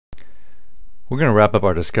We're going to wrap up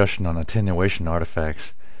our discussion on attenuation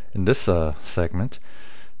artifacts in this segment,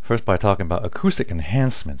 first by talking about acoustic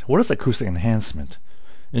enhancement. What is acoustic enhancement?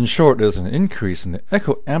 In short, it is an increase in the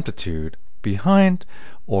echo amplitude behind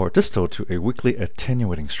or distal to a weakly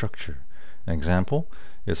attenuating structure. An example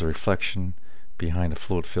is a reflection behind a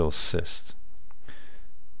fluid-filled cyst.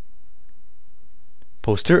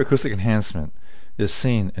 Posterior acoustic enhancement is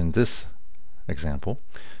seen in this example,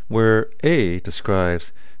 where A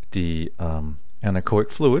describes the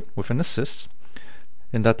anechoic fluid within the cyst,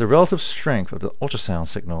 in that the relative strength of the ultrasound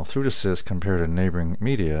signal through the cyst compared to neighboring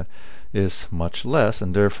media is much less,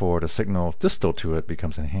 and therefore the signal distal to it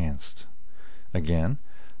becomes enhanced. Again,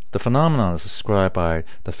 the phenomenon is described by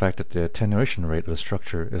the fact that the attenuation rate of the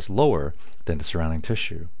structure is lower than the surrounding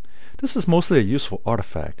tissue. This is mostly a useful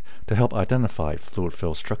artifact to help identify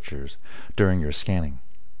fluid-filled structures during your scanning.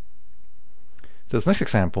 This next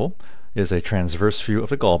example is a transverse view of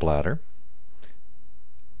the gallbladder.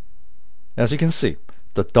 As you can see,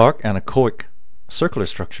 the dark anechoic circular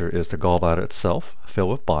structure is the gallbladder itself,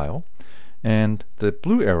 filled with bile, and the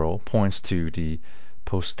blue arrow points to the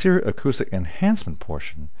posterior acoustic enhancement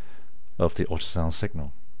portion of the ultrasound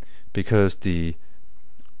signal, because the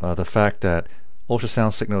fact that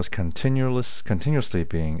ultrasound signal is continuously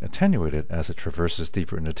being attenuated as it traverses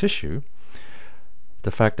deeper into tissue,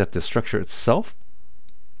 the fact that the structure itself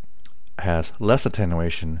has less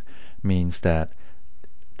attenuation means that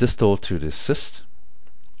distal to the cystic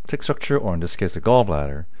structure, or in this case the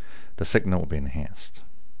gallbladder, the signal will be enhanced.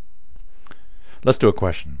 Let's do a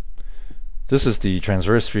question. This is the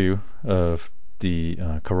transverse view of the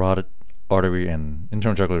carotid artery and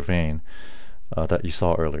internal jugular vein that you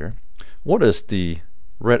saw earlier. What is the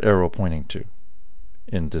red arrow pointing to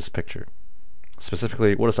in this picture?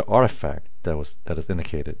 Specifically, what is the artifact that is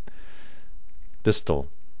indicated distal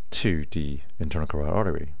to the internal carotid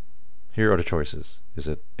artery? Here are the choices. Is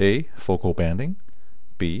it A, focal banding,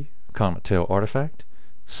 B, comet tail artifact,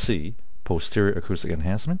 C, posterior acoustic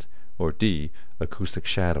enhancement, or D, acoustic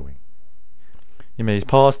shadowing? You may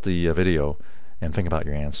pause the video and think about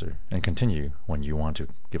your answer, and continue when you want to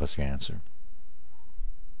give us your answer.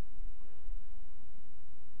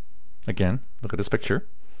 Again, look at this picture.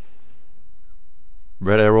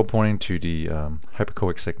 Red arrow pointing to the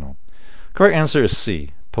hyperechoic signal. Correct answer is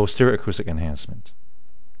C, posterior acoustic enhancement.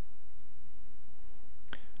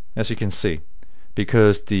 As you can see,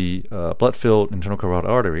 because the blood-filled internal carotid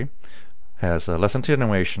artery has less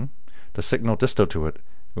attenuation, the signal distal to it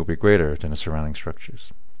will be greater than the surrounding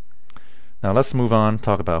structures. Now let's move on and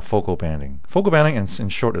talk about focal banding. Focal banding, in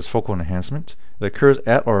short, is focal enhancement. It occurs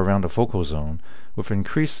at or around the focal zone with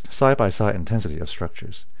increased side-by-side intensity of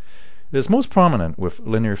structures. It is most prominent with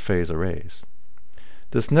linear phase arrays.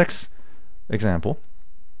 This next example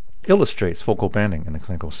illustrates focal banding in a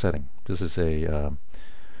clinical setting. This is a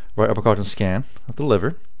right upper quadrant scan of the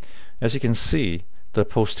liver. As you can see, the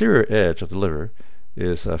posterior edge of the liver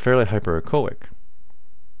is fairly hyperechoic.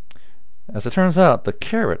 As it turns out, the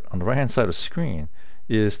caret on the right-hand side of the screen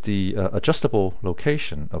is the adjustable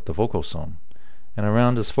location of the focal zone. And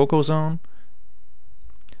around this focal zone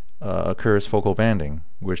occurs focal banding,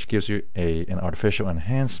 which gives you an artificial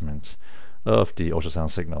enhancement of the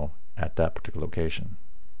ultrasound signal at that particular location.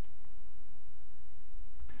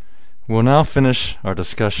 We'll now finish our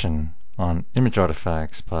discussion on image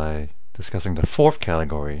artifacts by discussing the fourth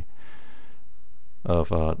category of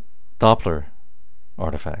Doppler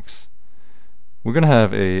artifacts. We're going to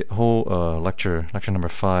have a whole lecture number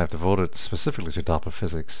 5, devoted specifically to Doppler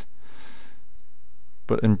physics.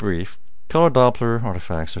 But in brief, color Doppler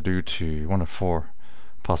artifacts are due to one of 4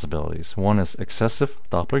 possibilities. One is excessive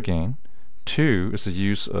Doppler gain. 2 is the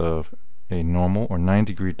use of a normal or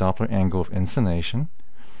 90-degree Doppler angle of insonation.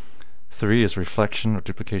 3 is reflection or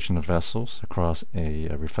duplication of vessels across a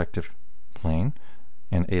reflective plane,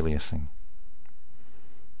 and aliasing.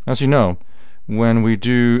 As you know, when we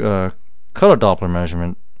do color Doppler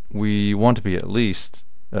measurement, we want to be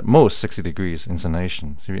at most 60 degrees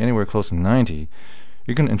insonation. So if you're anywhere close to 90,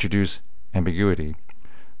 you can introduce ambiguity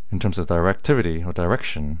in terms of directivity or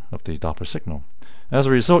direction of the Doppler signal. As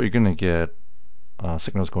a result, you're going to get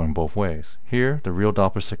signals going both ways. Here, the real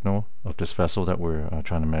Doppler signal of this vessel that we're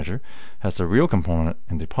trying to measure has the real component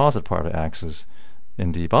in the positive part of the axis.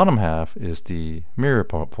 In the bottom half is the mirror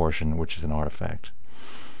portion, which is an artifact.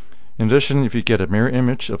 In addition, if you get a mirror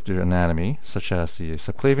image of the anatomy, such as the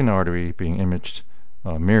subclavian artery being imaged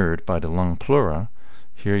mirrored by the lung pleura,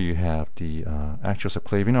 here you have the actual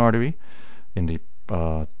subclavian artery in the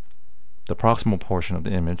proximal portion of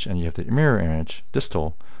the image, and you have the mirror image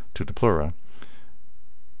distal to the pleura.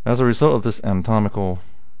 As a result of this anatomical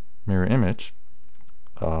mirror image,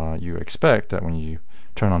 that you expect that when you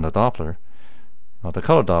turn on the Doppler, the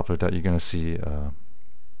color Doppler, that you're going to see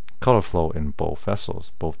color flow in both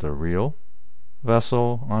vessels, both the real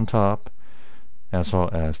vessel on top as well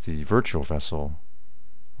as the virtual vessel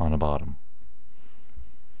on the bottom.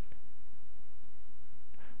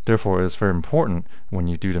 Therefore, it's very important when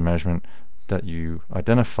you do the measurement that you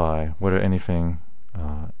identify whether anything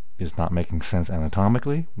is not making sense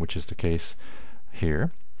anatomically, which is the case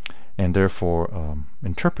here, and therefore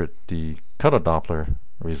interpret the color Doppler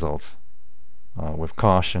results with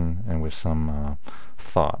caution and with some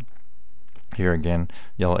thought. Here again,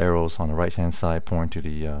 yellow arrows on the right-hand side point to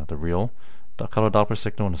the real color Doppler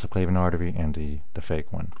signal in the subclavian artery and the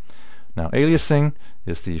fake one. Now, aliasing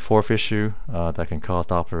is the fourth issue that can cause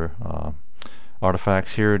Doppler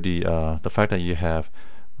artifacts. Here, the fact that you have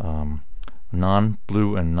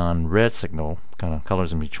non-blue and non-red signal, kind of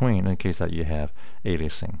colors in between, indicates that you have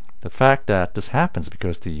aliasing. The fact that this happens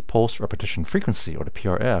because the pulse repetition frequency, or the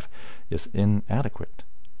PRF, is inadequate.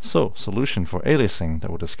 So, solution for aliasing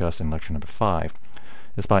that we'll discuss in lecture number 5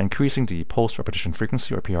 is by increasing the pulse repetition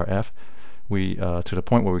frequency, or PRF, to the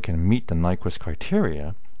point where we can meet the Nyquist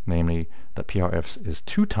criteria, namely that PRF is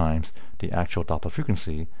 2 times the actual Doppler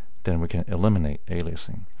frequency, then we can eliminate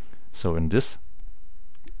aliasing. So in this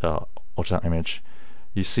ultrasound image,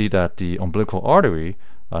 you see that the umbilical artery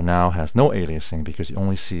now has no aliasing because you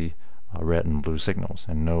only see red and blue signals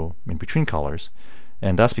and no in-between colors.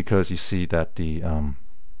 And that's because you see that the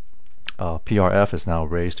PRF is now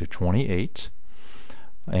raised to 28,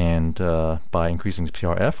 and by increasing the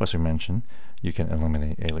PRF, as we mentioned, you can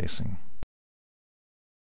eliminate aliasing.